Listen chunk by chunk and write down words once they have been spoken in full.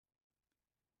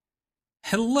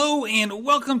Hello and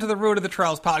welcome to the Road to the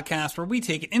Trials podcast, where we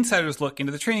take an insider's look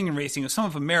into the training and racing of some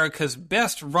of America's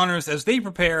best runners as they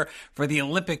prepare for the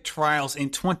Olympic trials in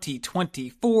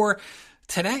 2024.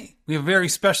 Today, we have a very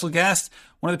special guest,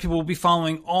 one of the people we'll be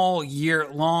following all year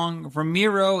long,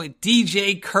 Ramiro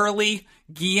DJ Curly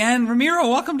Guillen. Ramiro,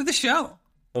 welcome to the show.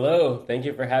 Hello, thank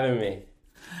you for having me.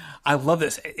 I love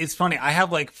this. It's funny. I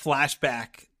have like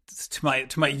flashback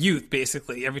to my youth,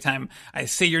 basically, every time I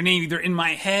say your name, either in my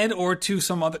head or to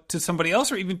somebody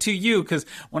else, or even to you, because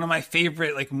one of my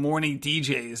favorite like morning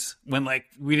DJs, when like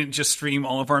we didn't just stream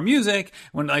all of our music,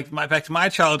 when like back to my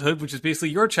childhood, which is basically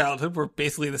your childhood, we're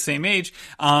basically the same age,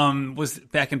 was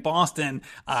back in Boston.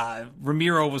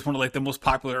 Ramiro was one of like the most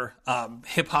popular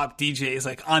hip hop DJs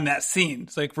like on that scene.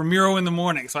 It's like Ramiro in the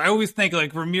morning, so I always think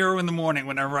like Ramiro in the morning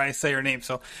whenever I say her name.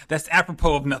 So that's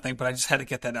apropos of nothing, but I just had to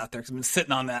get that out there because I've been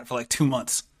sitting on that for like 2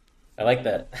 months. I like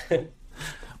that.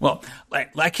 Well,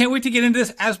 I can't wait to get into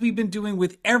this, as we've been doing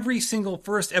with every single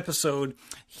first episode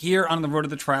here on the Road to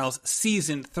the Trials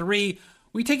Season 3.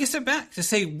 We take a step back to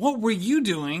say, what were you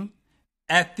doing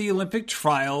at the Olympic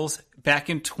trials back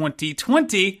in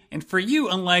 2020? And for you,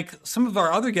 unlike some of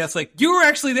our other guests, like you were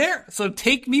actually there. So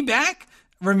take me back,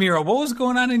 Ramiro. What was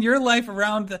going on in your life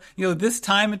around this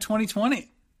time in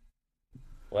 2020?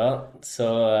 Well,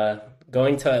 so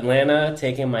going to Atlanta,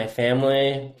 taking my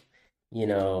family,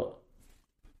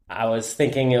 I was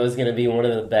thinking it was going to be one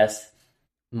of the best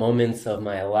moments of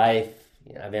my life.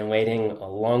 I've been waiting a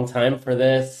long time for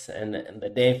this, and the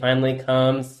day finally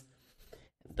comes.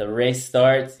 The race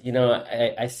starts.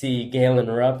 I see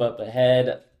Galen Rupp up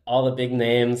ahead, all the big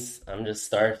names. I'm just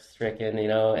star-stricken,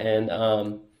 and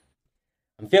I'm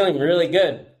feeling really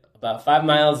good. About 5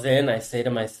 miles in, I say to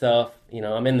myself,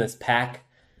 I'm in this pack.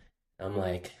 I'm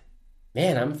like,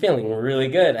 man, I'm feeling really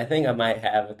good. I think I might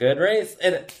have a good race.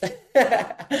 And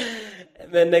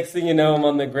then next thing you know, I'm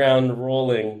on the ground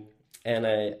rolling, and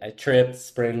I tripped,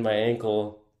 sprained my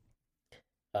ankle,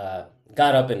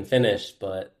 got up and finished,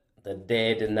 but the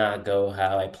day did not go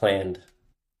how I planned.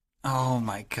 Oh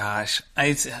my gosh.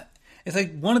 It's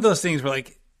like one of those things where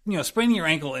like, spraining your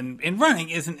ankle in running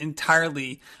isn't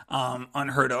entirely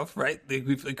unheard of, right?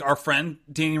 Like our friend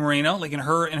Danny Moreno, like in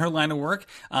her line of work,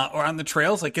 or on the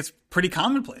trails, like it's pretty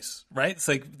commonplace, right? It's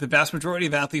like the vast majority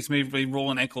of athletes may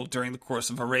roll an ankle during the course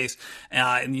of a race,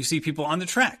 and you see people on the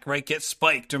track, right, get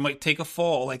spiked or might take a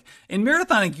fall. Like in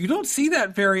marathoning, you don't see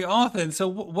that very often. So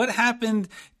what happened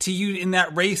to you in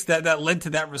that race that led to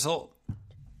that result?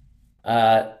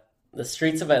 The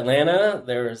streets of Atlanta,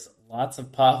 there was lots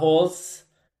of potholes.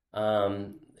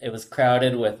 It was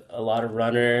crowded with a lot of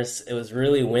runners. It was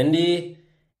really windy,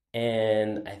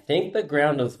 and I think the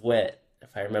ground was wet, if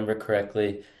I remember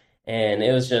correctly, and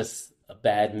it was just a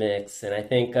bad mix. And I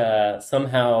think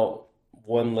somehow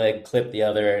one leg clipped the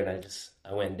other, and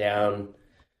I went down.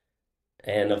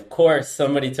 And of course,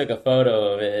 somebody took a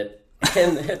photo of it,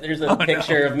 and there's a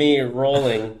picture of me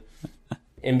rolling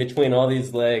in between all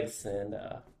these legs, and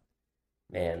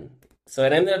man. So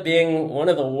it ended up being one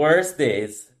of the worst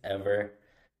days ever.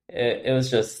 It was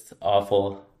just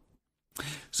awful.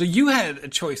 So you had a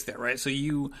choice there, right? So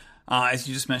you, as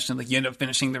you just mentioned, like you ended up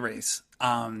finishing the race.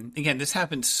 Again, this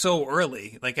happened so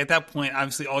early. Like at that point,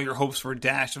 obviously all your hopes were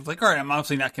dashed. Of like, all right, I'm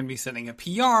obviously not going to be setting a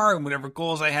PR, and whatever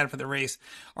goals I had for the race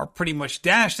are pretty much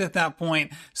dashed at that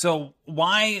point. So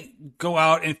why go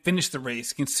out and finish the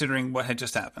race considering what had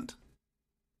just happened?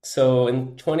 So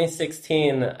in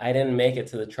 2016, I didn't make it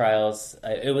to the trials.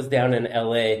 It was down in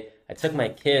LA. I took my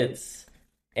kids,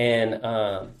 and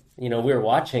we were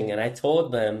watching, and I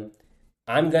told them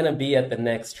I'm going to be at the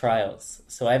next trials.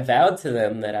 So I vowed to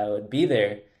them that I would be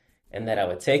there and that I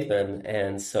would take them.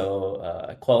 And so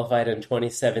I qualified in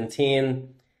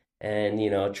 2017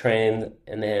 and, trained,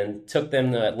 and then took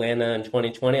them to Atlanta in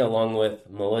 2020 along with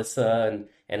Melissa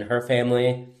and her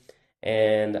family.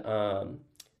 And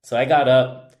so I got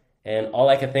up, and all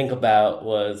I could think about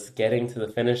was getting to the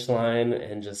finish line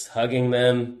and just hugging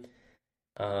them.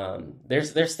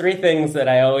 There's three things that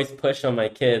I always push on my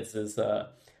kids is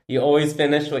you always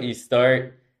finish what you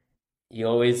start. You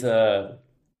always give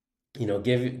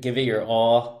it your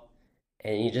all,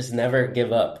 and you just never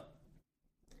give up.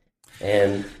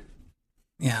 And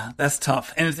yeah, that's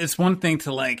tough. And it's one thing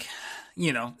to like,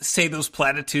 say those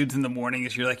platitudes in the morning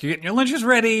as you're like, you're getting your lunches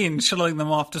ready and shuttling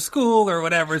them off to school or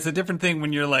whatever. It's a different thing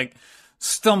when you're like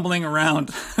stumbling around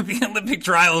the Olympic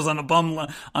trials on a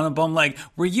bum leg.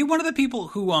 Were you one of the people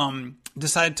who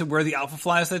decided to wear the Alpha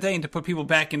Flies that day and to put people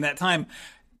back in that time?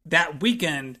 That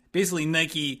weekend, basically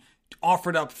Nike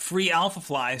offered up free Alpha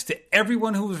Flies to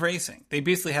everyone who was racing. They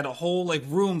basically had a whole like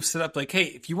room set up like, hey,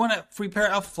 if you want a free pair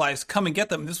of Alpha Flies, come and get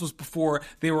them. This was before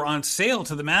they were on sale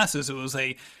to the masses. It was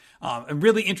a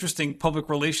really interesting public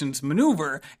relations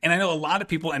maneuver. And I know a lot of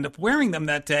people end up wearing them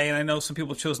that day. And I know some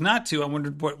people chose not to. I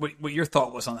wondered what your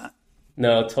thought was on that.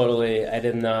 No, totally. I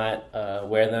did not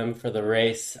wear them for the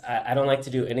race. I don't like to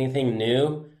do anything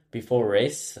new before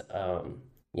race.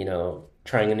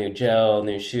 Trying a new gel,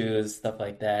 new shoes, stuff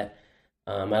like that.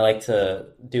 I like to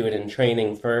do it in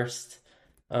training first.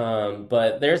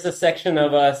 But there's a section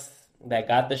of us that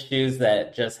got the shoes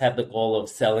that just had the goal of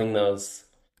selling those,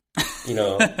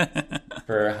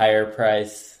 for a higher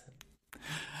price.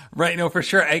 Right, no, for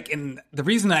sure. And the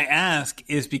reason I ask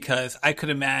is because I could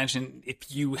imagine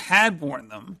if you had worn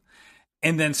them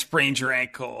and then sprained your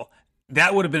ankle,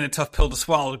 that would have been a tough pill to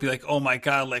swallow, to be like, oh my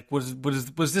God, like,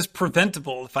 was this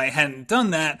preventable if I hadn't done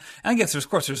that? And I guess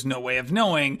there's no way of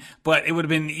knowing, but it would have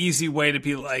been an easy way to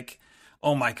be like,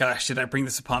 oh my gosh, did I bring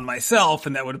this upon myself?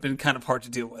 And that would have been kind of hard to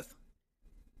deal with.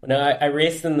 No, I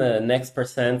raced in the next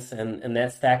percents, and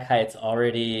that stack height's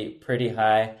already pretty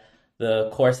high. The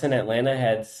course in Atlanta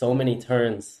had so many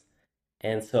turns,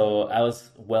 and so I was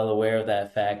well aware of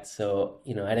that fact. So,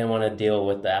 I didn't want to deal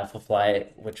with the Alpha Fly,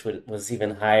 which was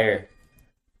even higher.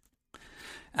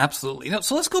 Absolutely.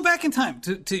 So let's go back in time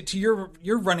to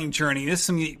your running journey. This is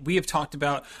something we have talked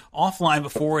about offline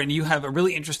before, and you have a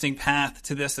really interesting path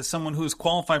to this as someone who has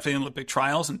qualified for the Olympic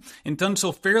trials and done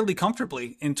so fairly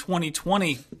comfortably in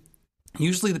 2020.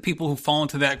 Usually the people who fall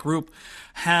into that group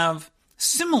have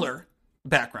similar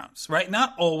backgrounds, right?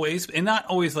 Not always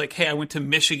like, hey, I went to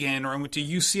Michigan or I went to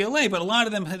UCLA, but a lot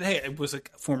of them had, hey, I was a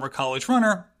former college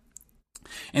runner.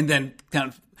 And then kind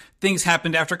of things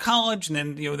happened after college, and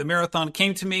then the marathon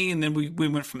came to me, and then we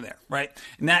went from there, right?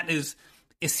 And that is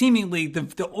seemingly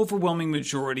the overwhelming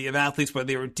majority of athletes, whether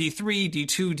they were D3,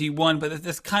 D2, D1, but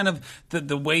that's kind of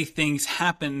the way things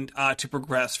happened to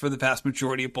progress for the vast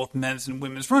majority of both men's and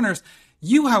women's runners.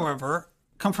 You, however,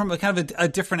 come from a kind of a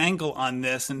different angle on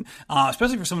this, and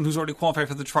especially for someone who's already qualified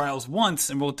for the trials once,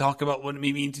 and we'll talk about what it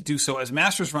may mean to do so as a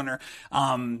Masters runner.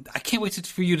 I can't wait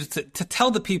for you to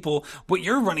tell the people what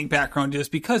your running background is,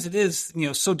 because it is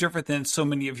so different than so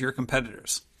many of your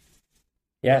competitors.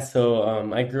 Yeah,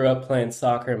 so I grew up playing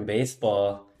soccer and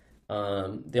baseball.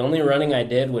 The only running I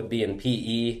did would be in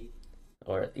PE,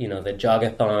 or the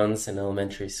jogathons in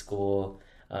elementary school.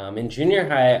 In junior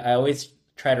high, I always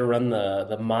try to run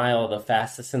the mile the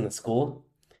fastest in the school,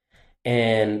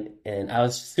 and I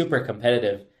was super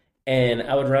competitive, and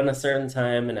I would run a certain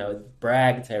time and I would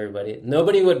brag to everybody.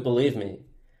 Nobody would believe me.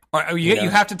 All right,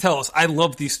 you have to tell us. I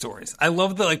love these stories. I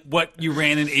love what you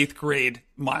ran in 8th grade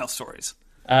mile stories.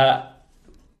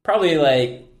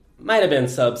 Probably might have been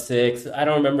sub 6. I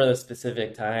don't remember the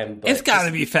specific time, but it's got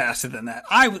to be faster than that.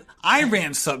 I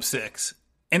ran sub 6.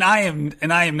 And I am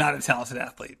not a talented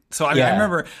athlete. So I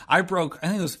remember I ran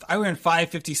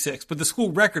 5:56, but the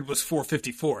school record was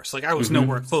 4:54. So I was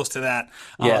nowhere close to that.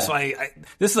 So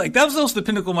that was also the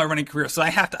pinnacle of my running career. So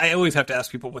I always have to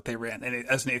ask people what they ran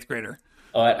as an 8th grader.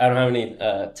 Oh, I don't have any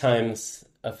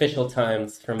official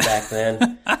times from back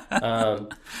then.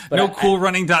 But no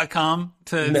coolrunning.com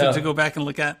to go back and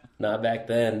look at? Not back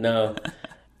then, no.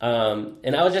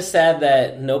 And I was just sad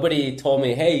that nobody told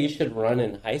me, hey, you should run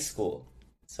in high school.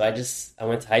 So I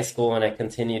went to high school and I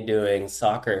continued doing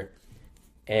soccer,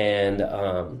 and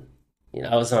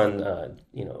I was on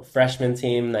freshman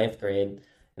team, 9th grade,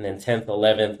 and then 10th,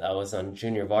 11th I was on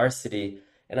junior varsity,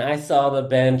 and I saw the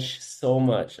bench so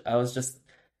much. I was just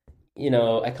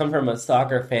I come from a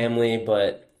soccer family,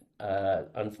 but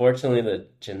unfortunately the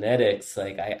genetics,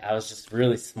 I was just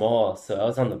really small, so I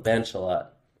was on the bench a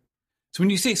lot. So when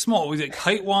you say small, was it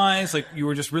height-wise? You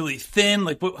were just really thin?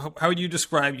 How would you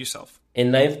describe yourself?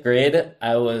 In 9th grade,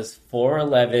 I was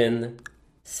 4'11",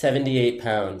 78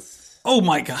 pounds. Oh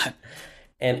my God.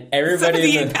 And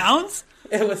everybody... 78 pounds?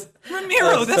 It was...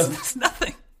 Ramiro, that's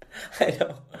nothing. I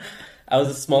know. I was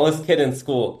the smallest kid in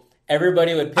school.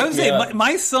 Everybody would pick me up. I would say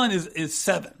my son is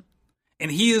 7. And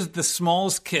he is the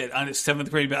smallest kid on his 7th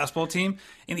grade basketball team,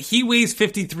 and he weighs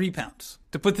 53 pounds.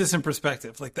 To put this in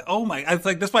perspective,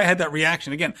 that's why I had that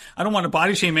reaction. Again, I don't want to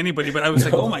body shame anybody, but I was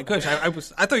like, oh my gosh, I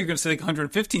thought you were going to say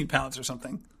 115 pounds or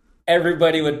something.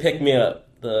 Everybody would pick me up.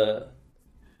 The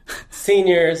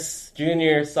seniors,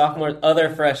 juniors, sophomores,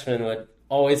 other freshmen would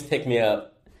always pick me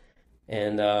up.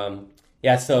 And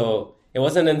so it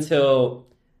wasn't until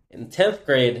in 10th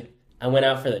grade I went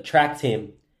out for the track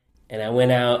team. And I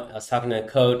went out, I was talking to a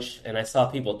coach, and I saw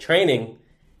people training,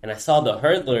 and I saw the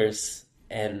hurdlers,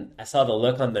 and I saw the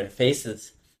look on their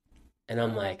faces. And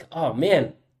I'm like, oh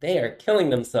man, they are killing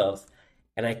themselves.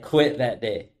 and I quit that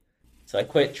day. So I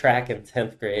quit track in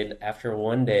 10th grade after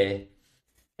one day,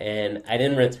 and I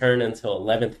didn't return until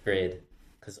 11th grade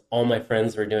because all my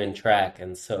friends were doing track.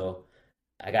 And so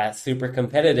I got super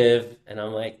competitive, and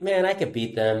I'm like, man, I could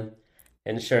beat them.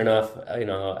 And sure enough,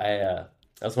 I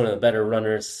was one of the better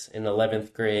runners in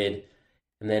 11th grade.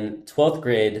 And then 12th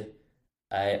grade,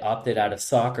 I opted out of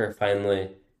soccer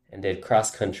finally and did cross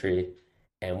country.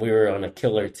 And we were on a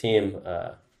killer team.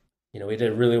 We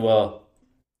did really well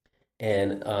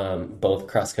in both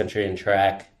cross country and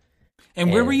track.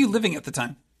 And where were And you living at the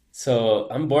time? so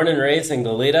I'm born and raised in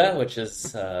Goleta, which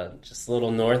is just a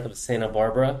little north of Santa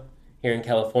Barbara here in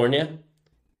California.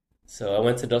 So I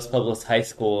went to Dos Pueblos High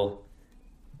School,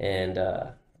 and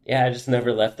yeah, I just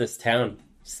never left this town.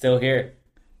 Still here.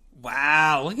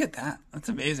 Wow, look at that. That's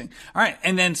amazing. All right.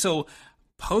 And then so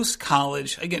post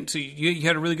college, again, so you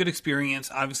had a really good experience,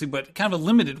 obviously, but kind of a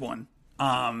limited one.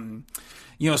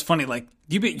 It's funny, like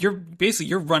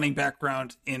your running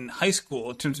background in high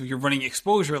school in terms of your running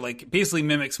exposure, like basically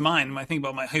mimics mine. When I think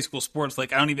about my high school sports,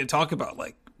 like I don't even talk about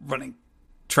like running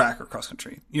track or cross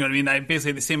country. You know what I mean? I basically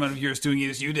had the same amount of years doing it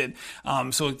as you did.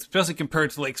 So especially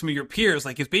compared to like some of your peers,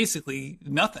 like it's basically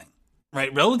nothing.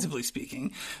 Right, relatively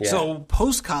speaking. Yeah. So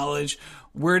post college,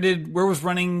 where was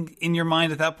running in your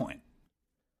mind at that point?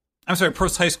 I'm sorry,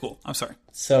 post high school. I'm sorry.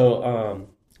 So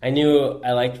I knew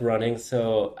I liked running,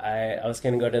 so I was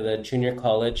going to go to the junior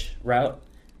college route.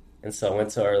 And so I went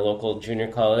to our local junior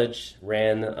college,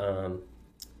 ran,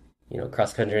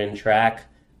 cross country and track,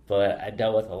 but I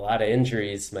dealt with a lot of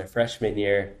injuries my freshman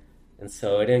year. And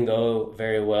so it didn't go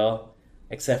very well.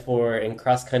 Except for in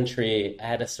cross country, I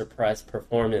had a surprise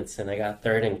performance and I got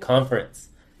third in conference,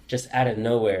 just out of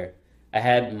nowhere. I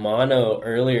had mono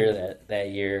earlier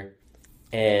that year,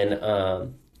 and I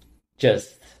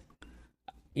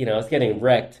was getting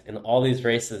wrecked in all these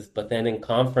races. But then in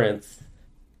conference,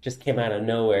 just came out of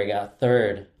nowhere, got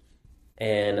third,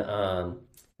 and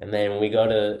then we go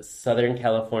to Southern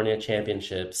California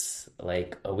Championships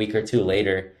like a week or two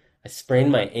later. I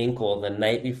sprained my ankle the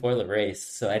night before the race,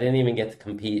 so I didn't even get to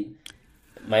compete.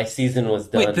 My season was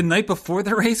done. Wait, the night before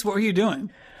the race, what were you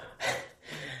doing?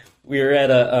 We were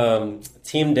at a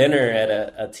team dinner at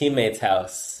a teammate's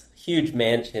house, huge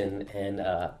mansion, and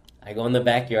I go in the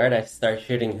backyard, I start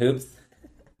shooting hoops,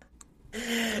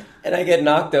 and I get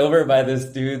knocked over by this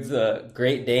dude's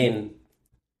Great Dane.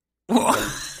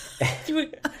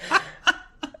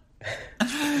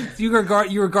 You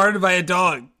were guarded by a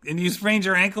dog, and you sprained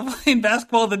your ankle playing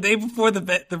basketball the day before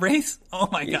the race? Oh,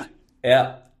 my God.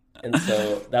 Yeah. And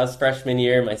so that was freshman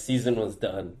year. My season was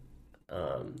done.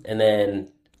 And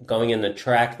then going into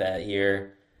track that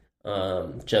year,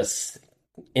 just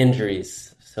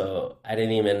injuries. So I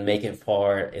didn't even make it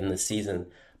far in the season.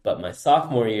 But my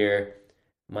sophomore year,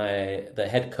 the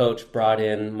head coach brought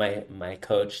in my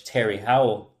coach, Terry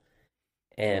Howell,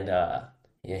 and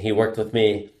he worked with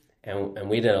me. And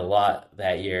we did a lot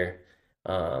that year.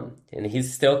 And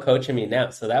he's still coaching me now.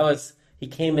 So he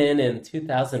came in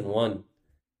 2001,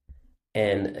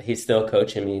 and he's still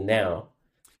coaching me now.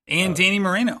 And Danny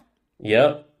Moreno.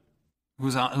 Yep.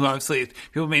 Who obviously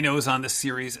people may know is on this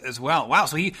series as well. Wow.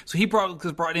 So he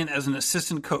was brought in as an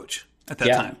assistant coach at that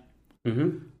time.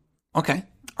 Mm-hmm. Okay.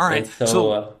 All right. And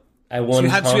so I won.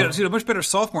 So you had a much better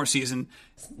sophomore season.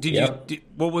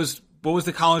 What was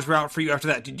the college route for you after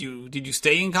that? Did you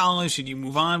stay in college? Did you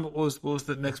move on? What was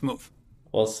the next move?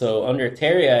 Well, so under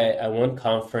Terry, I won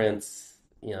conference.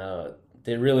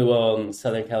 Did really well in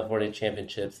Southern California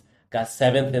Championships. Got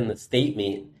 7th in the state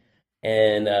meet,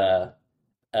 and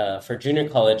for junior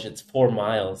college, it's 4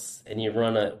 miles, and you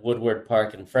run at Woodward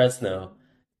Park in Fresno,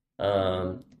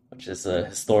 which is a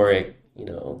historic,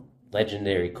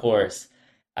 legendary course.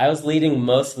 I was leading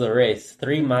most of the race,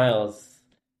 3 miles.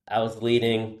 I was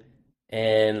leading.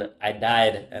 And I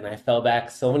died, and I fell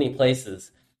back so many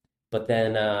places. But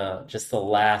then just the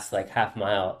last half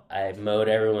mile, I mowed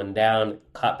everyone down,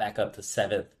 caught back up to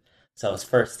 7th. So I was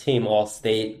first team all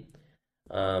state.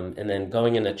 And then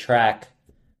going into track,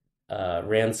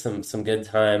 ran some good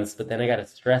times. But then I got a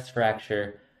stress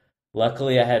fracture.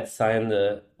 Luckily, I had signed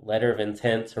the letter of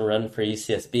intent to run for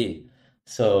UCSB.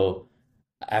 So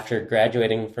after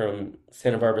graduating from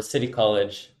Santa Barbara City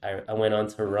College, I went on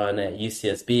to run at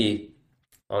UCSB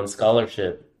on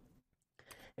scholarship.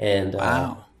 And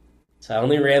wow. So I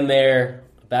only ran there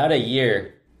about a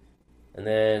year. And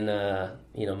then,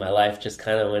 my life just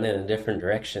kind of went in a different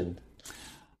direction.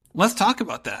 Let's talk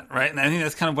about that, right? And I think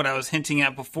that's kind of what I was hinting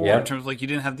at before in terms of you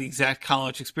didn't have the exact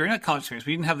college experience, not college experience,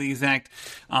 but you didn't have the exact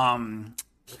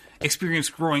experience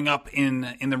growing up in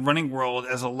the running world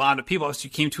as a lot of people. So you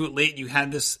came to it late. You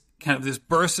had this kind of this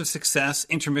burst of success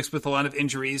intermixed with a lot of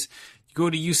injuries. You go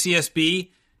to UCSB,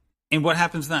 and what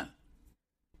happens then?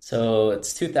 So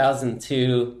it's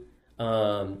 2002.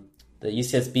 The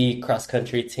UCSB cross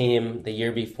country team the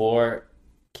year before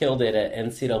killed it at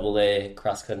NCAA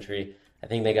cross country. I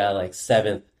think they got like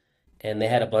 7th, and they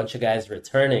had a bunch of guys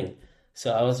returning.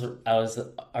 So I was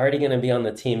already going to be on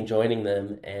the team joining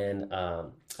them, and I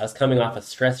was coming off a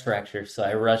stress fracture, so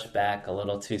I rushed back a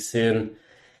little too soon.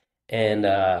 And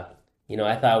I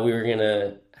thought we were going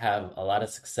to have a lot of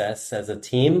success as a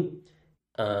team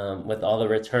with all the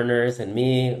returners and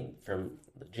me from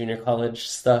the junior college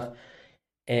stuff.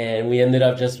 And we ended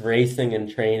up just racing and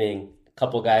training. A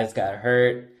couple guys got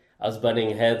hurt. I was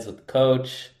butting heads with the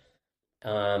coach,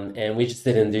 and we just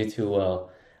didn't do too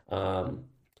well.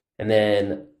 And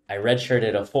then I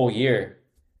redshirted a full year,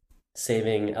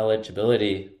 saving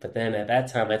eligibility. But then at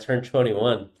that time, I turned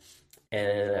 21,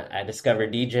 and I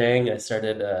discovered DJing. I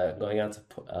started going out to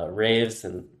raves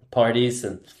and parties,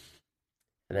 and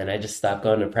then I just stopped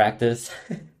going to practice,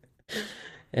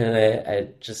 and I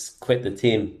just quit the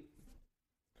team.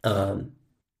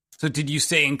 So did you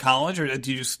stay in college, or did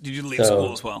you leave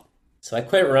school as well? So I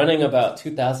quit running about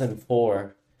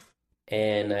 2004,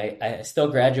 and I still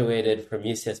graduated from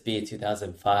UCSB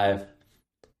 2005,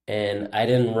 and I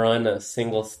didn't run a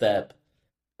single step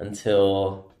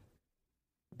until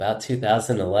about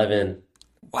 2011.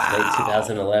 Wow. Late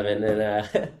 2011, and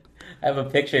I have a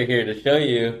picture here to show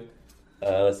you.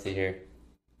 Let's see here.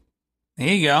 There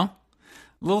you go.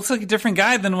 Looks like a different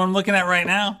guy than what I'm looking at right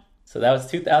now. So that was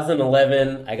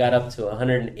 2011. I got up to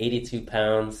 182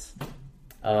 pounds.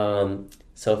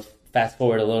 So fast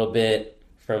forward a little bit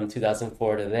from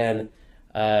 2004 to then,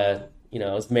 I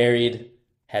was married,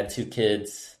 had 2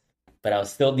 kids, but I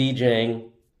was still DJing,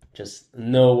 just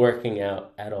no working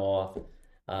out at all.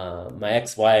 My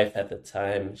ex-wife at the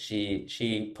time,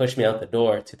 she pushed me out the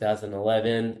door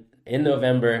 2011 in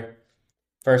November.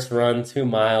 First run, 2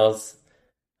 miles,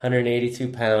 182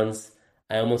 pounds.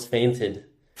 I almost fainted.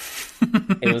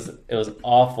 It was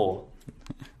awful.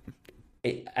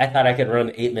 I thought I could run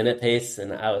 8-minute pace,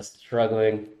 and I was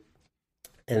struggling.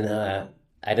 And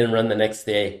I didn't run the next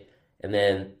day. And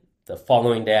then the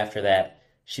following day after that,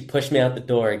 she pushed me out the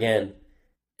door again.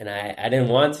 And I didn't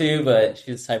want to, but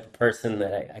she was the type of person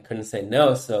that I couldn't say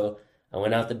no. So I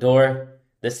went out the door.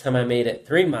 This time I made it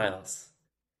 3 miles.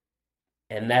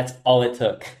 And that's all it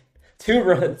took. 2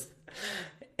 runs.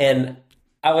 And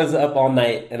I was up all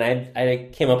night, and I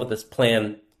came up with this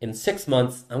plan. In 6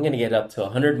 months, I'm going to get up to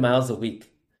 100 miles a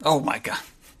week. Oh, my God.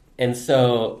 And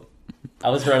so I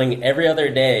was running every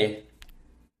other day,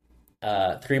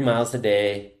 3 miles a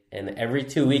day, and every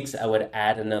 2 weeks I would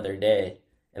add another day.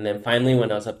 And then finally,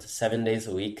 when I was up to 7 days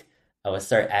a week, I would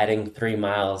start adding 3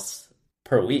 miles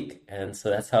per week. And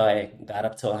so that's how I got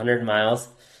up to 100 miles.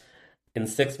 In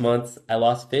 6 months, I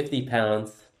lost 50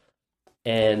 pounds.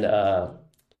 And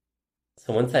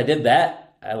so once I did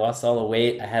that, I lost all the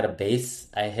weight. I had a base.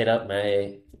 I hit up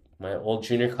my old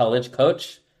junior college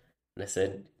coach, and I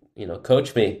said,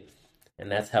 coach me.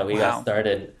 And that's how we got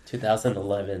started,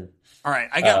 2011. All right,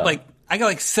 I got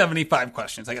like 75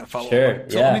 questions. I got to follow up. Sure,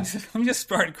 So yeah. let me just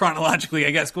start chronologically,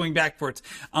 I guess, going backwards.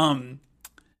 What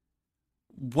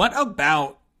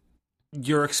about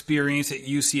your experience at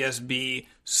UCSB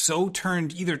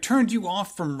turned you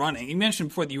off from running? You mentioned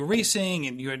before that you were racing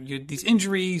and you had these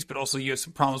injuries, but also you had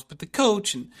some problems with the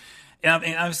coach, and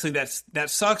obviously that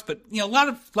sucks. But a lot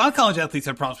of college athletes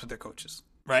have problems with their coaches,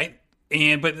 right?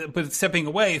 And but stepping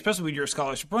away, especially when you're a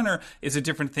scholarship runner, is a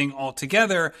different thing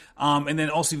altogether. And then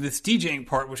also this DJing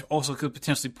part, which also could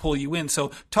potentially pull you in.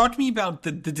 So talk to me about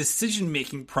the decision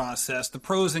making process, the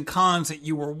pros and cons that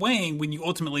you were weighing when you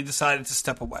ultimately decided to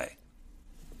step away.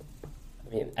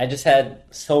 I mean, I just had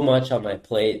so much on my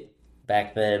plate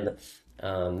back then.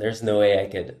 There's no way I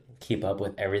could keep up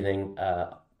with everything.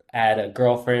 Add a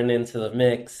girlfriend into the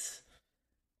mix,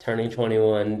 turning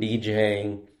 21,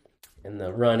 DJing, and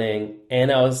the running.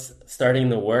 And I was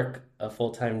starting to work a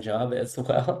full-time job as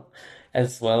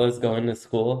well as going to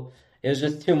school. It was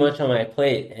just too much on my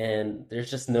plate, and there's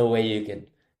just no way you could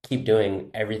keep doing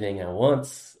everything at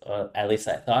once. At least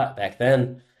I thought back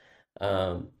then.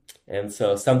 And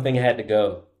so something had to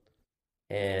go,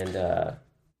 and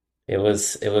it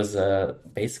was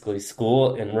basically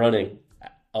school and running.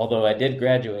 Although I did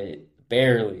graduate,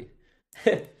 barely.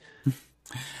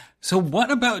 So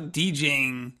what about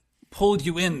DJing pulled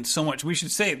you in so much? We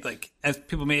should say, like, as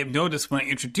people may have noticed when I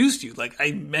introduced you, like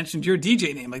I mentioned your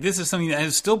DJ name. Like, this is something that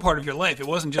is still part of your life. It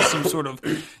wasn't just some sort of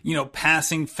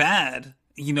passing fad.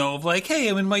 of like, hey,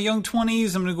 I'm in my young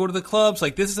 20s, I'm going to go to the clubs.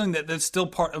 Like, this is something that's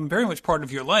still very much part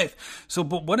of your life. So,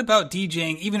 but what about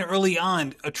DJing, even early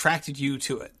on, attracted you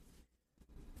to it?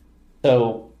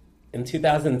 So in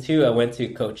 2002, I went to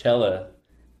Coachella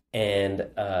and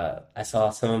I saw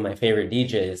some of my favorite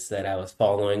DJs that I was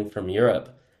following from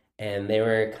Europe. And they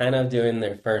were kind of doing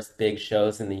their first big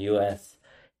shows in the US.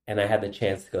 And I had the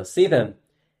chance to go see them.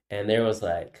 And there was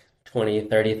like 20,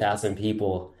 30,000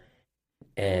 people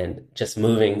and just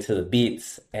moving to the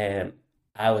beats. And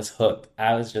I was hooked.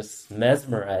 I was just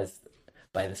mesmerized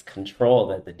by this control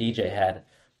that the DJ had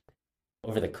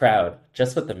over the crowd,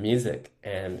 just with the music.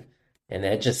 And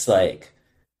it just like,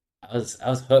 I was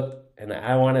hooked and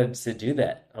I wanted to do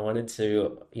that. I wanted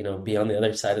to, be on the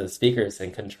other side of the speakers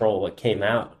and control what came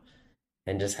out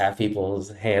and just have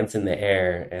people's hands in the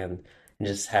air and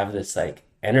just have this like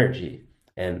energy.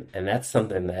 And that's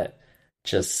something that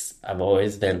just I've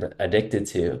always been addicted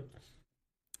to.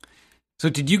 So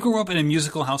did you grow up in a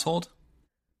musical household?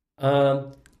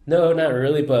 No, not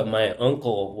really, but my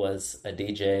uncle was a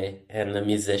DJ and a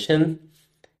musician.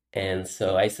 And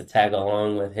so I used to tag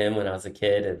along with him when I was a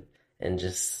kid and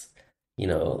just,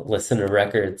 listen to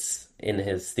records in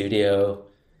his studio.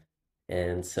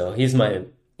 And so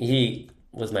he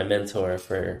was my mentor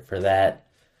for that,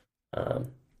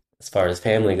 as far as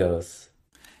family goes.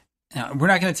 Now, we're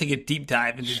not going to take a deep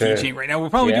dive into Sure. DJing right now. We'll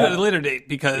probably do it at a later date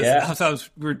because Yeah.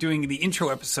 we're doing the intro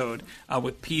episode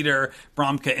with Peter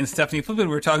Bromka and Stephanie Flippin.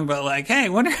 We were talking about like, hey, I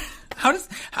wonder how is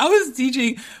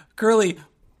DJ Curly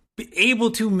be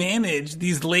able to manage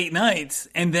these late nights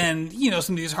and then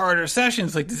some of these harder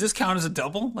sessions? Like, does this count as a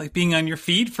double? Like being on your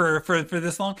feet for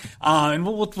this long? And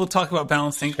we'll talk about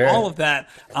balancing Sure. all of that.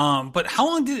 But how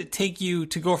long did it take you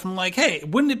to go from like, hey,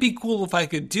 wouldn't it be cool if I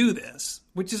could do this?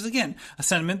 Which is, again, a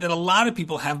sentiment that a lot of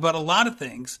people have about a lot of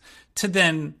things, to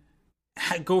then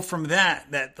go from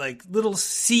that like little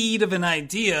seed of an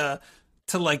idea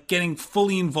to like getting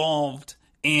fully involved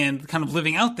and kind of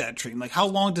living out that dream. Like, how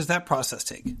long does that process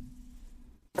take?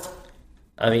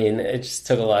 I mean, it just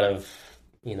took a lot of,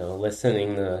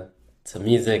 listening to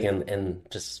music and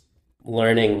just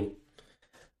learning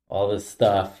all this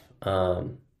stuff,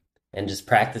 and just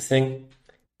practicing.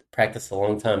 Practiced a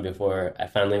long time before I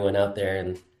finally went out there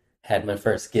and had my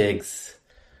first gigs.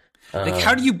 Like,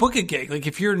 how do you book a gig? Like,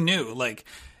 if you're new, like,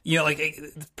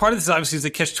 part of this obviously is a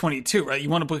catch-22, right? You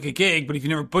want to book a gig, but if you've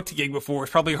never booked a gig before,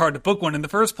 it's probably hard to book one in the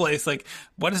first place. Like,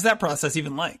 what is that process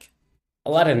even like?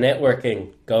 A lot of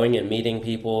networking, going and meeting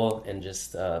people and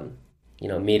just,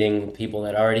 meeting people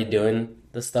that are already doing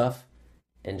the stuff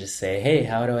and just say, hey,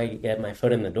 how do I get my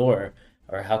foot in the door?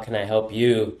 Or how can I help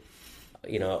you?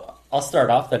 I'll start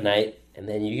off the night and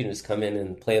then you can just come in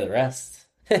and play the rest.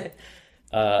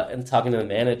 And talking to the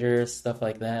managers, stuff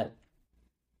like that.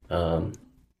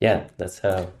 Yeah, that's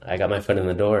how I got my foot in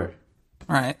the door.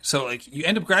 All right. So, like, you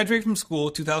end up graduating from school,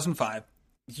 2005.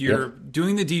 You're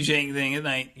doing the DJing thing at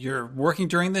night. You're working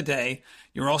during the day.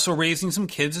 You're also raising some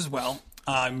kids as well,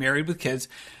 married with kids.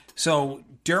 So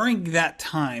during that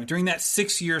time, during that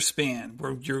 6-year span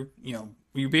where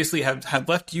you basically have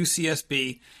left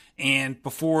UCSB, and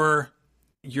before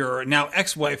your now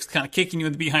ex-wife's kind of kicking you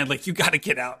in the behind, like, you got to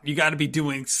get out. You got to be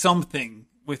doing something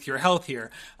with your health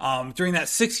here. During that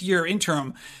 6-year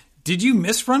interim, did you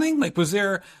miss running? Like,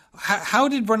 how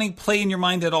did running play in your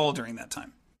mind at all during that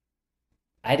time?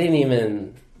 I didn't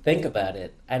even think about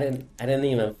it. I didn't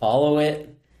even follow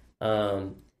it.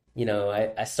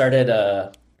 I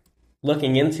started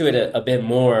looking into it a bit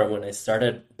more when I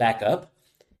started back up.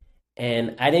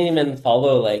 And I didn't even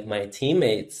follow like my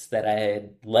teammates that I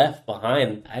had left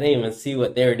behind. I didn't even see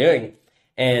what they were doing.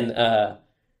 And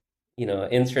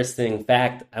interesting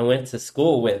fact, I went to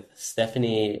school with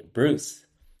Stephanie Bruce.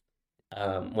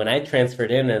 When I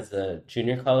transferred in as a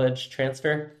junior college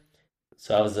transfer,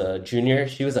 so I was a junior,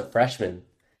 she was a freshman.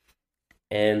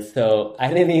 And so I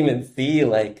didn't even see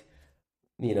like,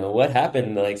 what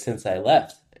happened like since I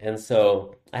left. And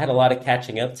so I had a lot of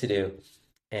catching up to do.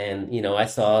 And, I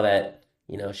saw that,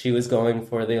 she was going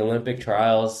for the Olympic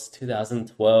trials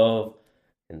 2012.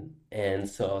 And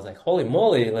so I was like, holy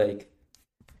moly, like,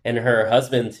 and her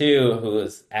husband too, who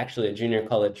was actually a junior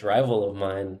college rival of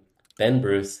mine, Ben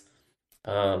Bruce,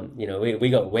 we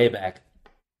go way back.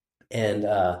 And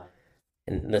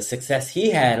the success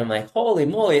he had, I'm like, holy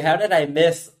moly, how did I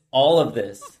miss all of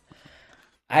this?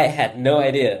 I had no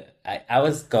idea. I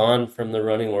was gone from the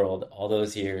running world all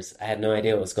those years. I had no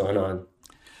idea what was going on.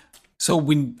 So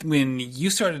when you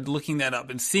started looking that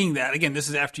up and seeing that, again, this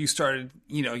is after you started,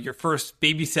 your first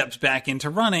baby steps back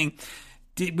into running.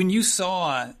 When you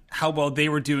saw how well they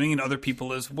were doing and other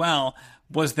people as well,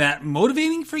 was that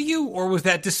motivating for you, or was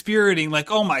that dispiriting?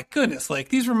 Like, oh my goodness, like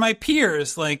these were my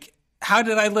peers. Like, how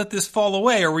did I let this fall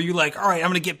away? Or were you like, all right, I'm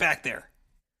going to get back there?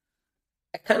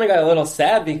 I kind of got a little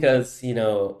sad because,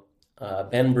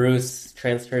 Ben Bruce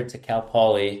transferred to Cal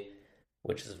Poly,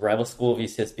 which is a rival school of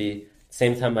UCSB.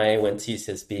 Same time I went to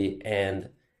UCSB, and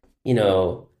you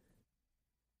know,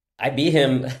 I beat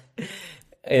him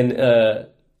in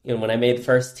when I made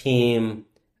first team,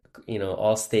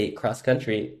 all state cross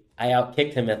country. I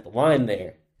outkicked him at the line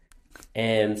there,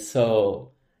 and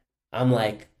so I'm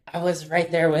like, I was right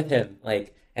there with him,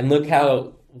 like, and look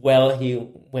how well he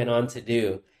went on to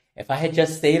do. If I had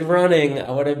just stayed running,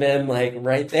 I would have been like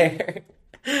right there.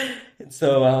 And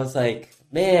so I was like,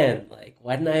 man, like,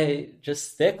 why didn't I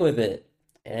just stick with it?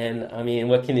 And I mean,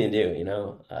 what can you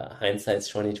do? Hindsight's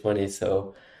 2020.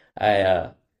 So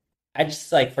I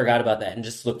just like forgot about that and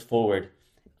just looked forward.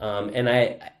 And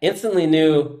I instantly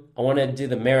knew I wanted to do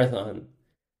the marathon.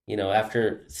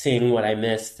 After seeing what I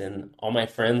missed and all my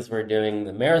friends were doing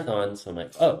the marathon, so I'm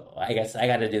like, oh, I guess I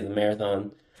got to do the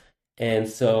marathon. And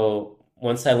so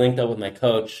once I linked up with my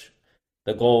coach,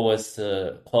 the goal was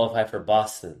to qualify for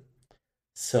Boston.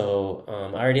 So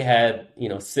I already had,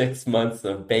 6 months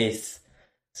of base.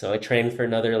 So I trained for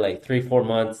another like 3-4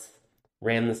 months,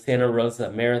 ran the Santa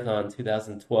Rosa Marathon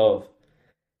 2012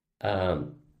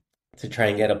 to try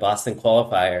and get a Boston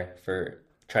qualifier for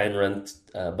try and run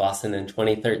Boston in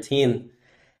 2013.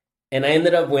 And I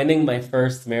ended up winning my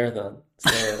first marathon.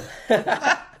 So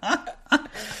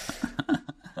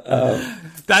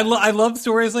I love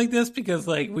stories like this because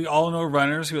like we all know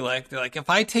runners who they're like, if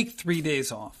I take 3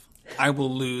 days off, I will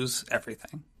lose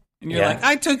everything. And you're like,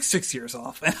 I took 6 years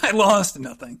off and I lost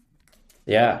nothing.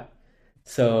 Yeah.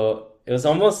 So it was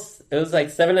like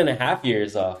 7.5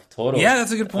 years off total. Yeah,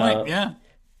 that's a good point.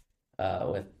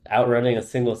 Without running a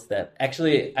single step.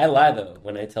 Actually, I lie though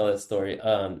when I tell this story.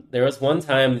 There was one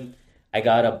time I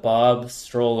got a Bob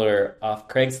stroller off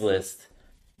Craigslist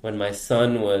when my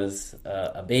son was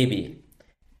a baby.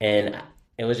 And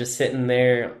it was just sitting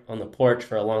there on the porch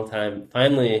for a long time.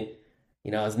 Finally,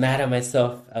 I was mad at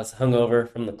myself. I was hungover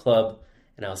from the club,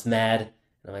 and I was mad. And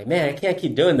I'm like, man, I can't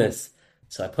keep doing this.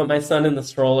 So I put my son in the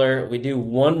stroller. We do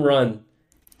one run,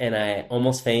 and I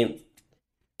almost faint,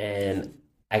 and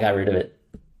I got rid of it.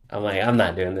 I'm like, I'm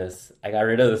not doing this. I got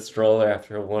rid of the stroller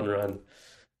after one run.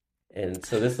 And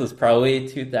so this was probably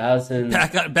 2000.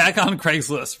 Back on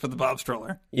Craigslist for the Bob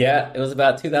stroller. Yeah, it was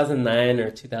about 2009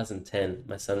 or 2010.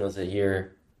 My son was a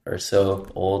year or so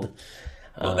old.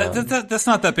 Well, that's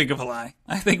not that big of a lie.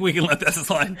 I think we can let that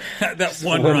slide. That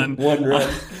one run. One run.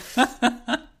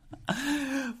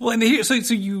 Well, and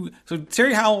so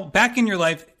Terry Howell, back in your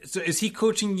life, so is he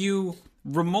coaching you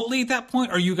remotely at that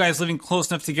point? Or are you guys living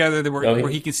close enough together that where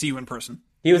he can see you in person?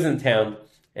 He was in town.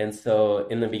 And so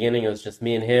in the beginning, it was just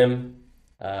me and him,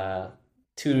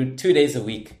 2 days a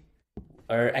week.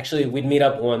 Or actually, we'd meet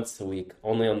up once a week,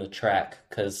 only on the track,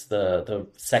 because the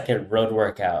second road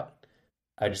workout,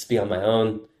 I'd just be on my own,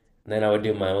 and then I would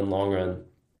do my own long run.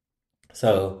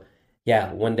 So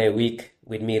yeah, 1 day a week,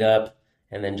 we'd meet up,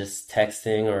 and then just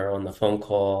texting or on the phone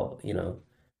call,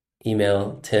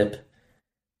 email, tip.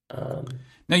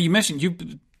 Now, you mentioned you've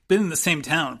been in the same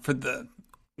town for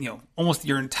almost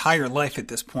your entire life at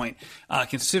this point,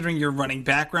 considering your running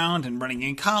background and running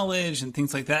in college and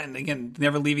things like that. And again,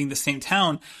 never leaving the same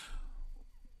town.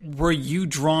 Were you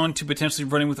drawn to potentially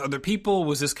running with other people?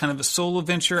 Was this kind of a solo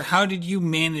venture? How did you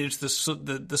manage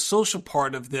the social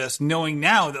part of this, knowing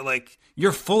now that like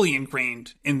you're fully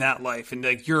ingrained in that life and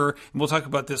like and we'll talk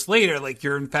about this later, like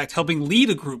you're in fact helping lead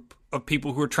a group of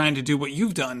people who are trying to do what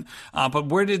you've done. But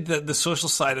where did the social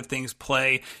side of things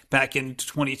play back in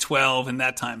 2012 and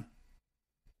that time?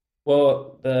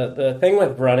 Well, the thing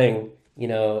with running,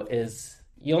 is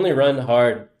you only run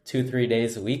hard 2-3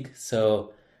 days a week.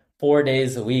 So 4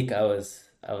 days a week, I was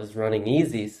running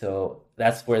easy. So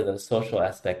that's where the social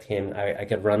aspect came. I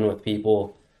could run with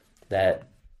people that,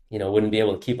 wouldn't be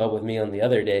able to keep up with me on the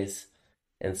other days.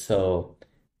 And so,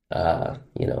 I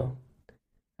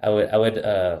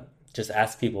would just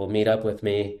ask people to meet up with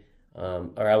me,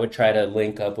 or I would try to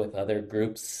link up with other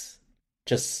groups,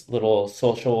 just little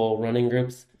social running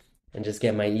groups, and just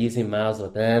get my easy miles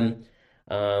with them.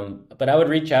 But I would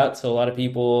reach out to a lot of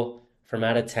people from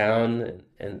out of town,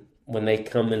 and when they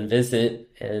come and visit,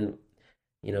 and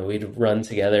we'd run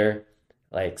together.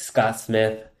 Like Scott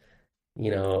Smith,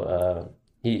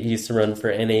 he used to run for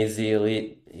NAZ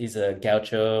Elite. He's a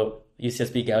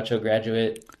UCSB Gaucho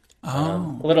graduate. A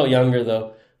little younger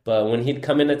though. But when he'd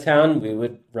come into town, we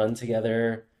would run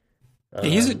together.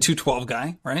 He's a 212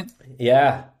 guy, right?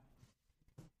 Yeah.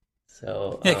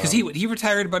 So yeah, because he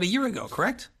retired about a year ago,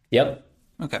 correct? Yep.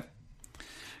 Okay.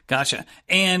 Gotcha.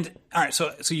 And all right,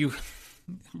 so you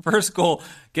first goal,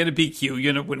 get a BQ, you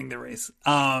end up winning the race.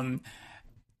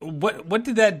 What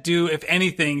did that do, if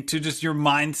anything, to just your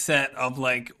mindset of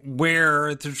like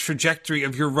where the trajectory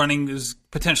of your running is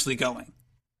potentially going?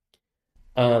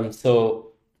 So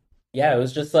yeah, it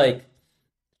was just like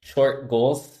short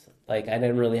goals. Like I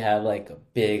didn't really have like a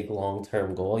big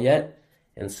long-term goal yet.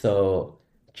 And so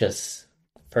just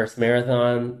first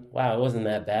marathon, wow, it wasn't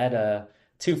that bad.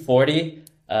 240,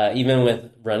 even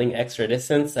with running extra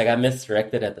distance, I got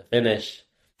misdirected at the finish.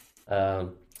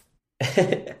 Um,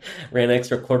 ran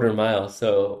extra quarter mile,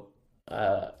 so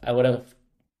I would have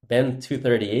been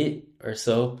 238 or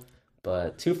so,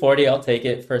 but 240, I'll take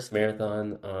it. First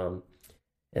marathon,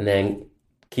 and then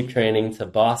keep training to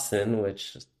Boston,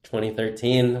 which is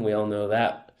 2013. We all know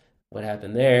that what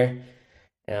happened there.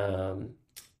 Um,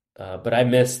 but I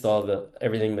missed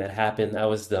everything that happened. I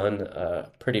was done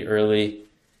pretty early.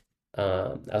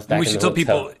 I was We back in should the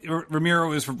tell hotel. people Ramiro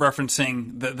was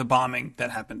referencing the bombing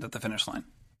that happened at the finish line.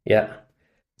 Yeah.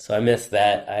 So I missed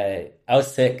that. I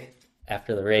was sick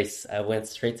after the race. I went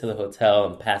straight to the hotel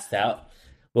and passed out.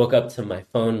 Woke up to my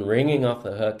phone ringing off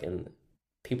the hook, and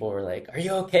people were like, "Are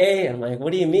you okay?" And I'm like,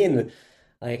 "What do you mean?"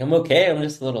 Like, I'm okay. I'm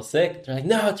just a little sick. They're like,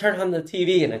 "No, turn on the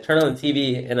TV." And I turned on the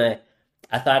TV, and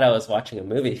I thought I was watching a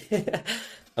movie.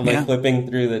 I'm like Yeah. flipping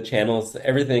through the channels,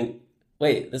 everything.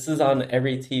 Wait, this is on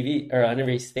every TV or on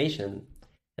every station.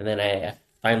 And then I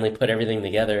finally put everything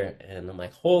together, and I'm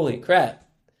like, "Holy crap!"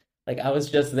 Like I was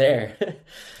just there.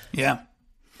 Yeah.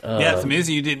 Yeah, it's Um,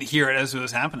 amazing you didn't hear it as it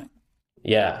was happening.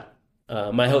 yeah.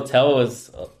 My hotel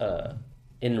was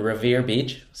in Revere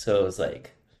Beach, so it was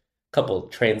like a couple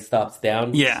train stops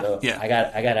down. Yeah, So yeah. I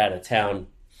got out of town,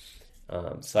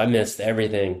 so I missed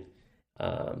everything.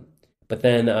 But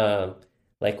then,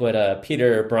 like what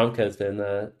Peter Bronca's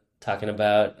been talking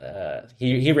about,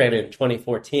 he ran in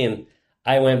 2014.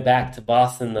 I went back to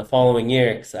Boston the following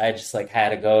year because I just like had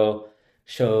to go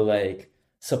show like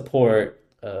support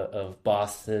of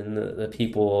Boston, the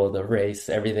people, the race,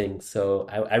 everything. So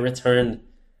I returned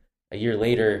a year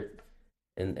later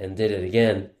and did it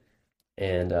again.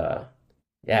 And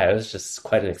yeah, it was just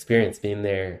quite an experience being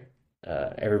there.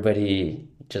 Everybody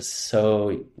just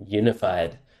so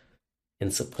unified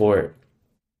in support.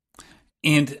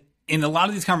 And in a lot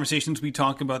of these conversations, we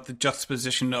talk about the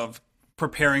juxtaposition of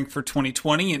preparing for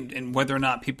 2020 and whether or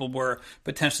not people were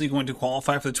potentially going to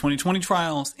qualify for the 2020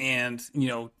 trials and,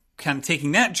 kind of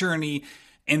taking that journey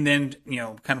and then,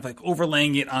 kind of like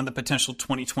overlaying it on the potential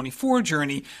 2024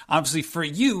 journey. Obviously for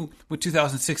you, with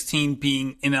 2016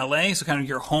 being in LA, so kind of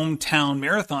your hometown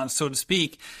marathon, so to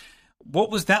speak, what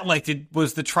was that like?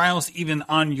 Was the trials even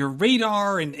on your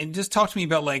radar? And just talk to me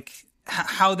about like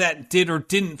how that did or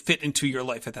didn't fit into your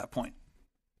life at that point.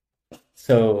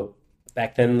 So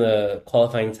back then, the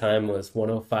qualifying time was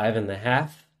 105 and a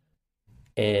half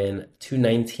and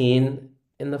 219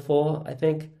 in the full, I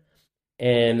think.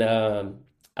 And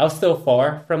I was still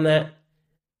far from that.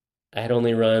 I had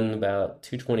only run about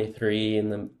 223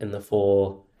 in the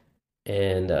full,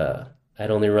 and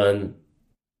I'd only run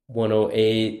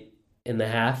 108 in the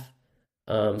half.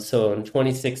 So in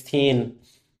 2016,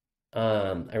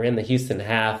 I ran the Houston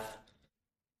half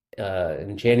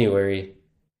in January,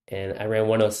 and I ran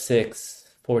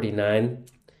 106.49,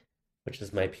 which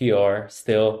is my PR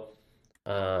still.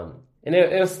 And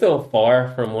it was still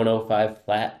far from 105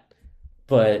 flat,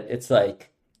 but it's like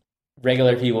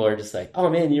regular people are just like, "Oh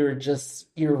man, you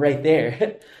were right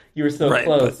there. You were so Right.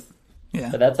 But close." yeah.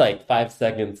 But that's like 5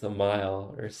 seconds a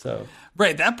mile or so.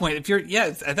 Right. At that point, if you're,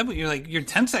 yeah, at that point, you're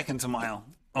 10 seconds a mile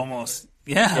almost.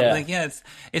 Yeah. Yeah, Like, yeah,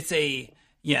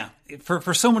 yeah,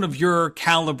 for someone of your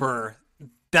caliber,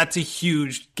 that's a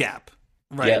huge gap.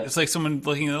 Right. yeah, It's like someone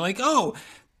looking at like, oh,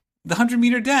 the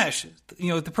 100-meter dash,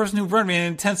 the person who ran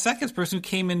in 10 seconds, person who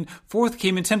came in fourth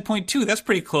came in 10.2. That's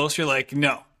pretty close. You're like,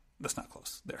 no, that's not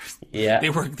close. yeah, They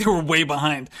were way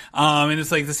behind. And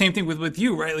it's like the same thing with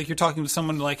you, right? Like you're talking to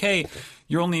someone like, hey,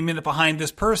 you're only a minute behind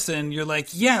this person. You're like,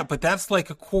 yeah, but that's like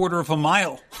a quarter of a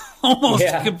mile almost,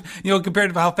 yeah.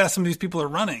 compared to how fast some of these people are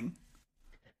running.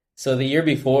 So the year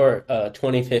before,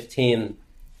 2015,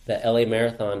 the LA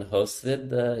Marathon hosted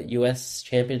the US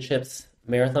Championships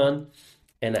Marathon,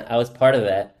 and I was part of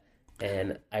that.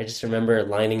 And I just remember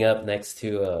lining up next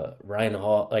to Ryan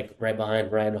Hall, like right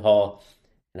behind Ryan Hall,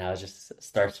 and I was just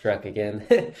starstruck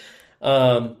again.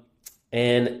 Um,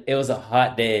 and it was a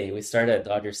hot day. We started at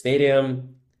Dodger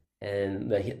Stadium, and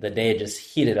the day just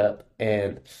heated up.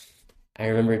 And I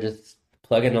remember just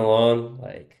plugging along.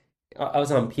 Like I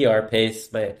was on PR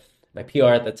pace. My PR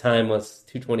at the time was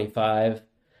 225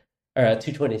 or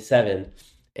 227,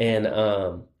 and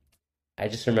I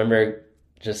just remember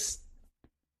just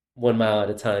 1 mile at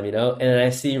a time, you know? And I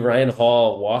see Ryan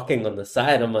Hall walking on the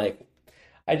side. I'm like,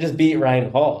 I just beat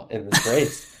Ryan Hall in this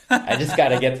race. I just got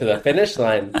to get to the finish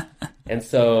line. And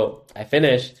so I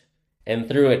finished, and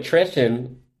through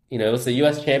attrition, it was the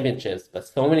US Championships, but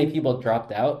so many people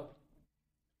dropped out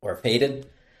or faded.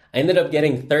 I ended up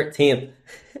getting 13th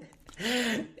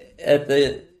at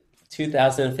the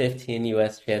 2015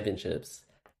 US Championships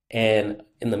and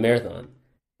in the marathon.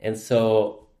 And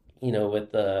so,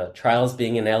 with the trials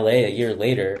being in LA a year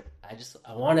later,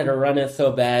 I wanted to run it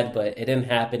so bad, but it didn't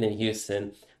happen in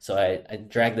Houston. So I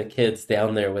dragged the kids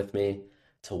down there with me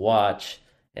to watch,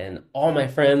 and all my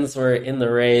friends were in the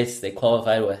race. They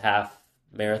qualified with half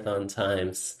marathon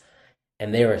times,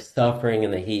 and they were suffering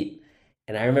in the heat.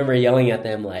 And I remember yelling at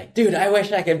them like, dude, I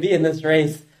wish I could be in this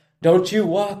race. Don't you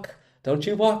walk. Don't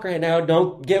you walk right now.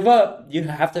 Don't give up. You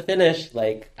have to finish.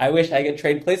 Like, I wish I could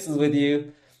trade places with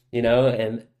you,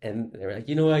 and they were like,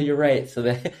 you know what, you're right. So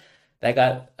that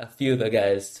got a few of the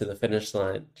guys to the finish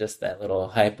line, just that little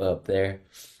hype up there.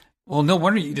 Well, no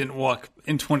wonder you didn't walk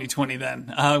in 2020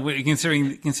 then,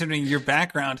 considering your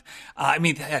background.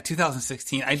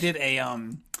 2016, I did I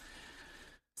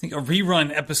think a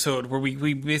rerun episode where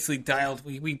we basically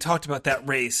we talked about that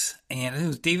race, and it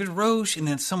was David Roche and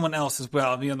then someone else as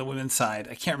well, on the women's side.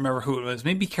 I can't remember who it was.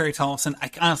 Maybe Carrie Tollefson. I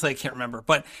can't remember,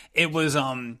 but it was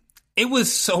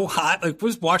so hot. Like,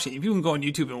 was watching. If you can go on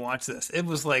YouTube and watch this, it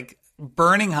was like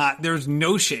burning hot. There was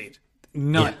no shade,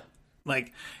 none. Yeah.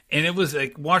 And it was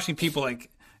like watching people like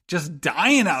just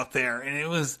dying out there, and it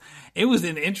was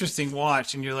an interesting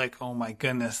watch. And you're like, oh my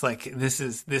goodness, like this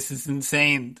is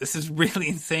insane. This is really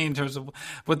insane in terms of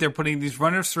what they're putting these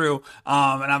runners through.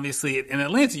 And obviously in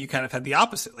Atlanta, you kind of had the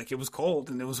opposite. Like, it was cold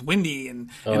and it was windy and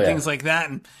things like that.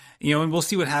 And and we'll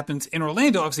see what happens in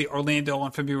Orlando. Obviously, Orlando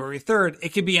on February 3rd, it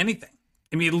could be anything.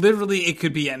 I mean, literally, it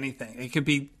could be anything. It could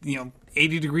be,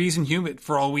 80 degrees and humid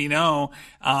for all we know.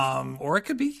 Or it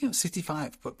could be,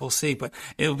 65, but we'll see. But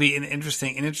it'll be an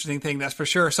interesting thing, that's for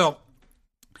sure. So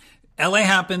LA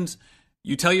happens.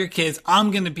 You tell your kids,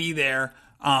 I'm going to be there.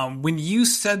 When you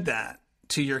said that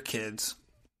to your kids,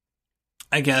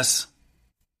 I guess,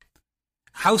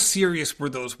 how serious were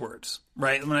those words,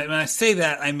 right? When I say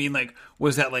that, I mean, like,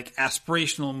 was that like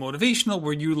aspirational, motivational?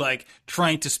 Were you like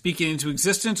trying to speak it into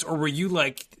existence, or were you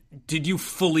like, did you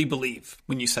fully believe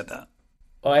when you said that?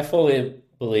 Oh, I fully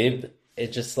believed.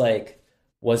 It just like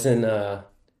wasn't,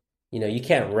 you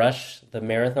can't rush the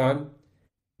marathon,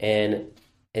 and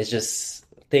it's just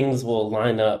things will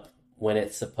line up when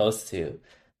it's supposed to.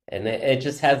 And it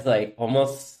just has like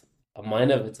almost a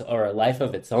mind of its, or a life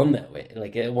of its own that way.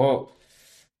 Like, it won't,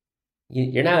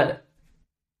 you're not,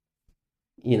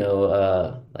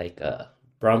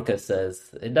 Bronca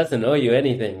says, it doesn't owe you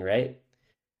anything, right?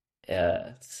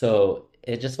 So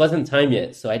it just wasn't time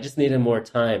yet. So I just needed more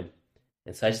time.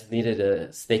 And so I just needed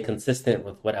to stay consistent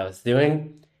with what I was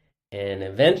doing. And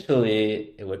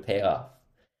eventually it would pay off.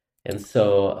 And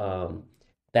so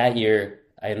that year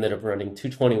I ended up running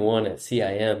 2:21 at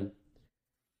CIM.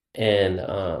 And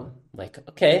like,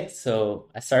 okay, so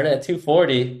I started at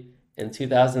 2:40 in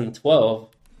 2012,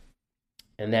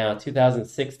 and now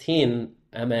 2016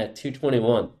 I'm at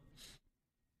 2:21.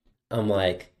 I'm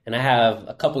like, and I have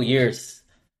a couple years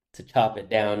to chop it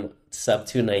down sub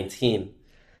 2:19,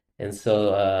 and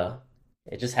so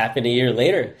it just happened a year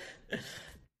later.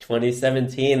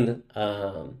 2017,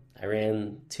 I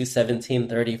ran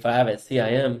 2:17:35 at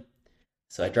CIM,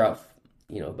 so I dropped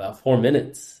about 4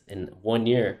 minutes in 1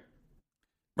 year.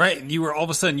 Right, and you were all of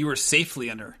a sudden you were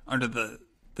safely under the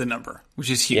number,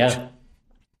 which is huge. Yeah.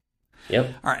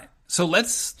 Yep. All right. So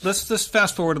let's just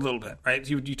fast forward a little bit, right?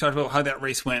 You talked about how that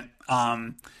race went.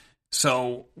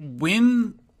 So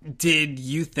when did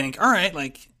you think, all right,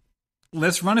 like,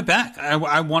 let's run it back?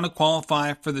 I want to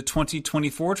qualify for the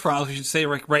 2024 trials. We should say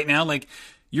right now, like,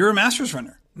 you're a Masters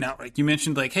runner. Now, like you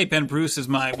mentioned, like, hey, Ben Bruce was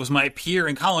my peer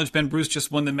in college. Ben Bruce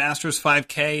just won the Masters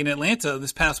 5K in Atlanta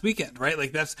this past weekend, right?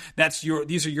 Like,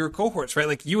 these are your cohorts, right?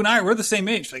 Like, you and I, we're the same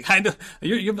age. Like, kind of,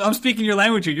 I'm speaking your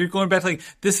language here. You're going back to, like,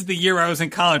 this is the year I was in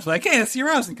college. Like, hey, that's the year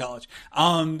I was in college.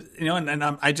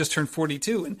 I just turned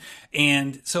 42,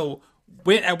 and so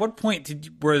at what point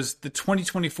was the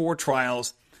 2024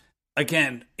 trials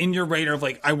again in your radar of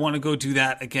like, I want to go do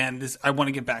that again? I want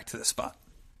to get back to this spot.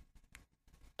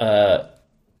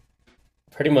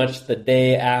 Pretty much the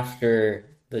day after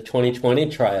the 2020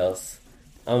 trials,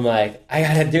 I'm like, I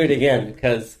gotta do it again,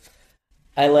 because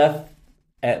I left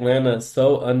Atlanta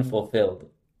so unfulfilled.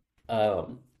 I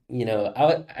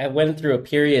went through a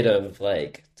period of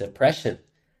like depression.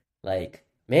 Like,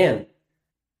 man,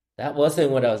 that wasn't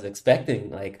what I was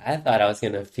expecting. Like I thought I was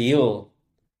gonna feel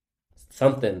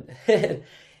something.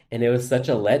 And it was such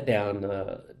a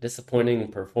letdown, disappointing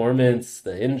performance,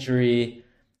 the injury.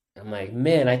 I'm like,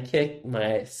 man, I kicked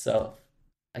my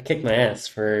ass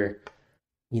for,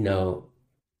 you know,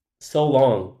 so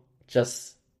long,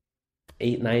 just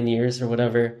 8, 9 years or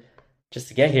whatever, just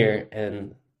to get here.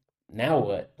 And now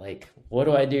what? Like, what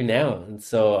do I do now? And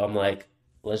so I'm like,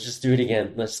 let's just do it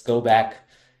again. Let's go back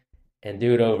and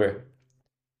do it over.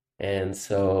 And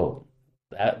so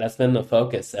that's been the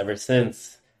focus ever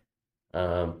since.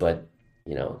 But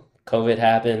COVID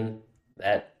happened,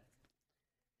 that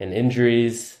and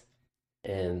injuries,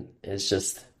 and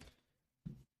it's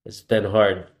been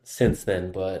hard since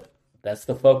then. But that's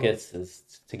the focus, is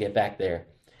to get back there.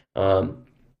 Um,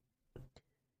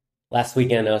 Last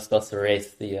weekend I was supposed to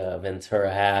race the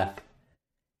Ventura half,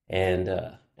 and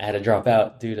I had to drop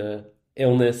out due to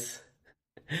illness.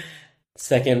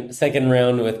 Second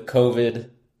round with COVID.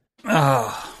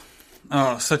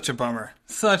 Oh, such a bummer.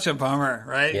 Such a bummer,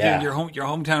 right? Yeah. Dude, your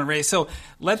hometown race. So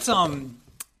let's talk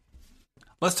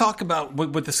about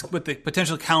what the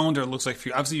potential calendar looks like for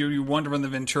you. Obviously, you wanted to run the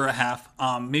Ventura half.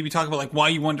 Maybe talk about like why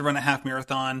you wanted to run a half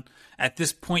marathon at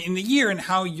this point in the year, and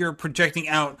how you're projecting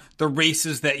out the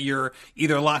races that you're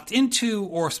either locked into,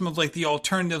 or some of like the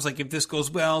alternatives. Like if this goes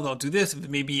well, I'll do this. If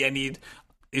maybe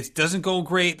it doesn't go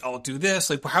great, I'll do this.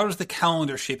 Like how does the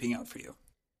calendar shaping out for you?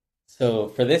 So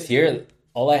for this year,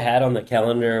 all I had on the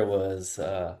calendar was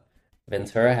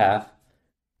Ventura half,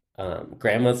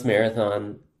 Grandma's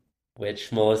Marathon,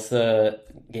 which Melissa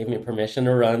gave me permission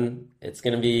to run. It's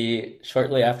going to be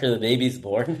shortly after the baby's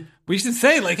born. We should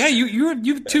say, like, hey,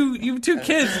 you've two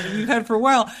kids you've had for a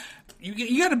while.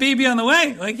 You got a baby on the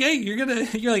way. Like, hey,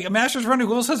 you're like a master's runner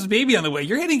who also has a baby on the way.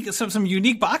 You're hitting some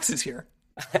unique boxes here.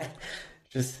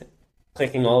 Just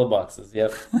clicking all the boxes.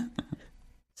 Yep.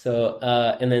 So,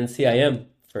 and then CIM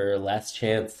for last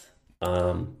chance.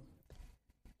 I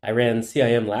ran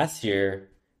CIM last year,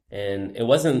 and it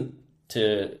wasn't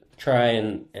to try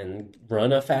and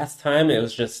run a fast time. It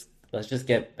was just, let's just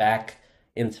get back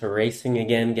into racing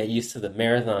again, get used to the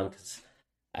marathon, because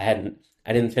I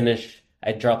didn't finish.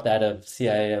 I dropped out of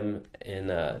CIM in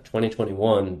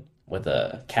 2021 with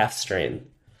a calf strain,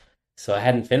 so I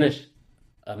hadn't finished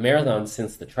a marathon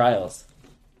since the trials.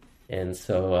 And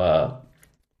so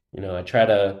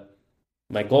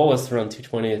my goal was to run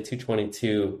 220 to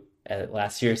 222 at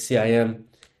last year's CIM,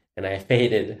 and I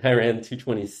faded. I ran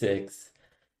 226.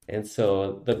 And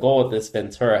so the goal with this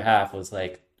Ventura half was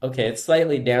like, okay, it's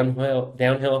slightly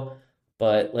downhill,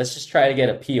 but let's just try to get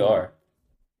a PR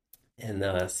and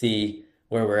see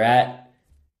where we're at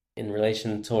in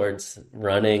relation towards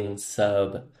running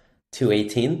sub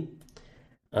 218.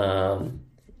 So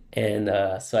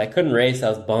I couldn't race. I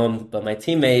was bummed, but my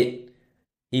teammate,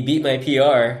 he beat my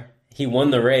PR. He won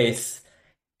the race,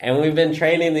 and we've been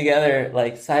training together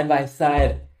like side by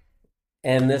side.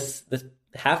 And this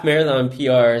half marathon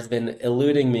PR has been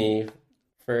eluding me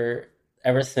for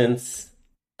ever since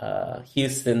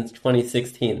Houston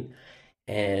 2016,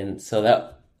 and so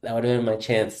that would have been my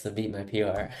chance to beat my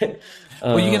PR.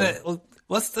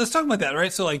 Let's talk about that,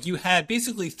 right? So like you had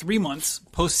basically 3 months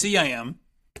post CIM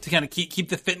to kind of keep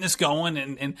the fitness going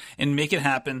and make it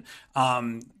happen.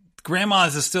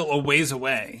 Grandma's is still a ways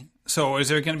away. So is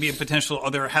there going to be a potential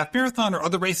other half marathon or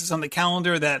other races on the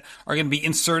calendar that are going to be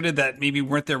inserted that maybe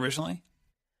weren't there originally?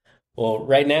 Well,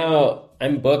 right now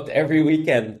I'm booked every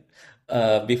weekend.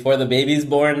 Before the baby's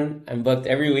born, I'm booked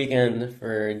every weekend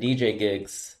for DJ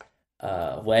gigs,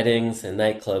 weddings, and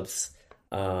nightclubs.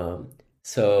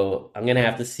 So I'm going to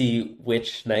have to see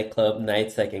which nightclub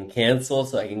nights I can cancel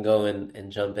so I can go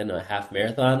and jump in a half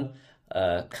marathon.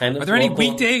 Are there any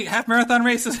weekday half marathon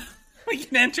races we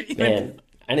can enter? Man,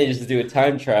 I need to just do a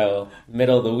time trial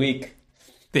middle of the week.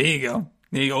 There you go.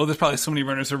 Oh, there's probably so many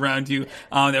runners around you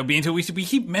that'll be into it. We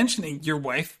keep mentioning your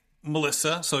wife,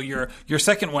 Melissa. So your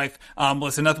second wife,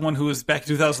 Melissa, another one who was back in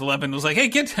 2011, was like, hey,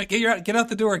 get out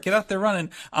the door, get out there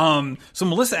running. So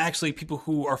Melissa, actually, people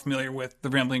who are familiar with the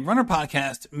Rambling Runner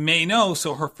podcast may know.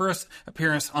 So her first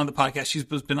appearance on the podcast, she's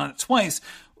been on it twice,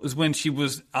 was when she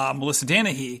was Melissa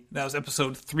Danahy. That was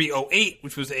episode 308,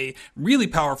 which was a really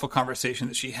powerful conversation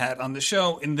that she had on the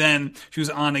show. And then she was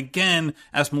on again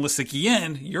as Melissa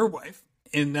Guillen, your wife.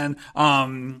 And then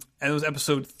it was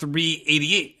episode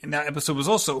 388. And that episode was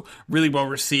also really well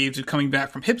received, coming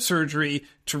back from hip surgery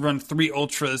to run 3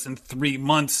 ultras in 3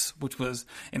 months, which was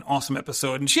an awesome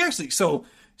episode. And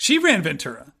she ran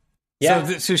Ventura.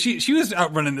 Yeah. So she was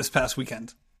out running this past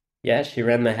weekend. Yeah, she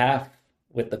ran the half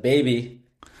with the baby.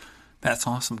 That's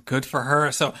awesome. Good for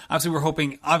her. So obviously we're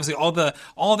hoping obviously all the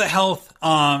health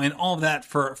and all of that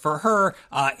for her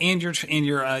and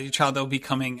your child that will be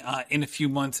coming in a few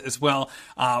months as well.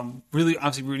 Really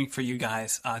obviously rooting for you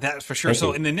guys. That's for sure.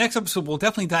 So in the next episode we'll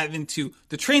definitely dive into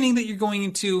the training that you're going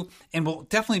into, and we'll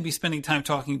definitely be spending time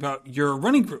talking about your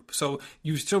running group. So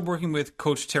you're still working with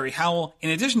Coach Terry Howell.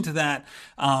 In addition to that,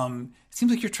 it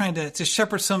seems like you're trying to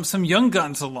shepherd some young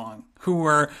guns along who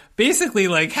are basically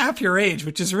like half your age,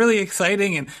 which is really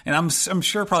exciting, and I'm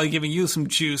sure probably giving you some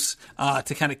juice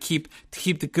to kind of keep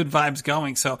the good vibes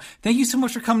going. So thank you so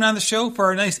much for coming on the show for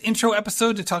our nice intro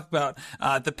episode to talk about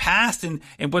the past and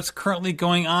what's currently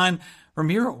going on.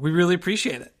 Ramiro, we really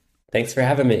appreciate it. Thanks for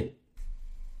having me.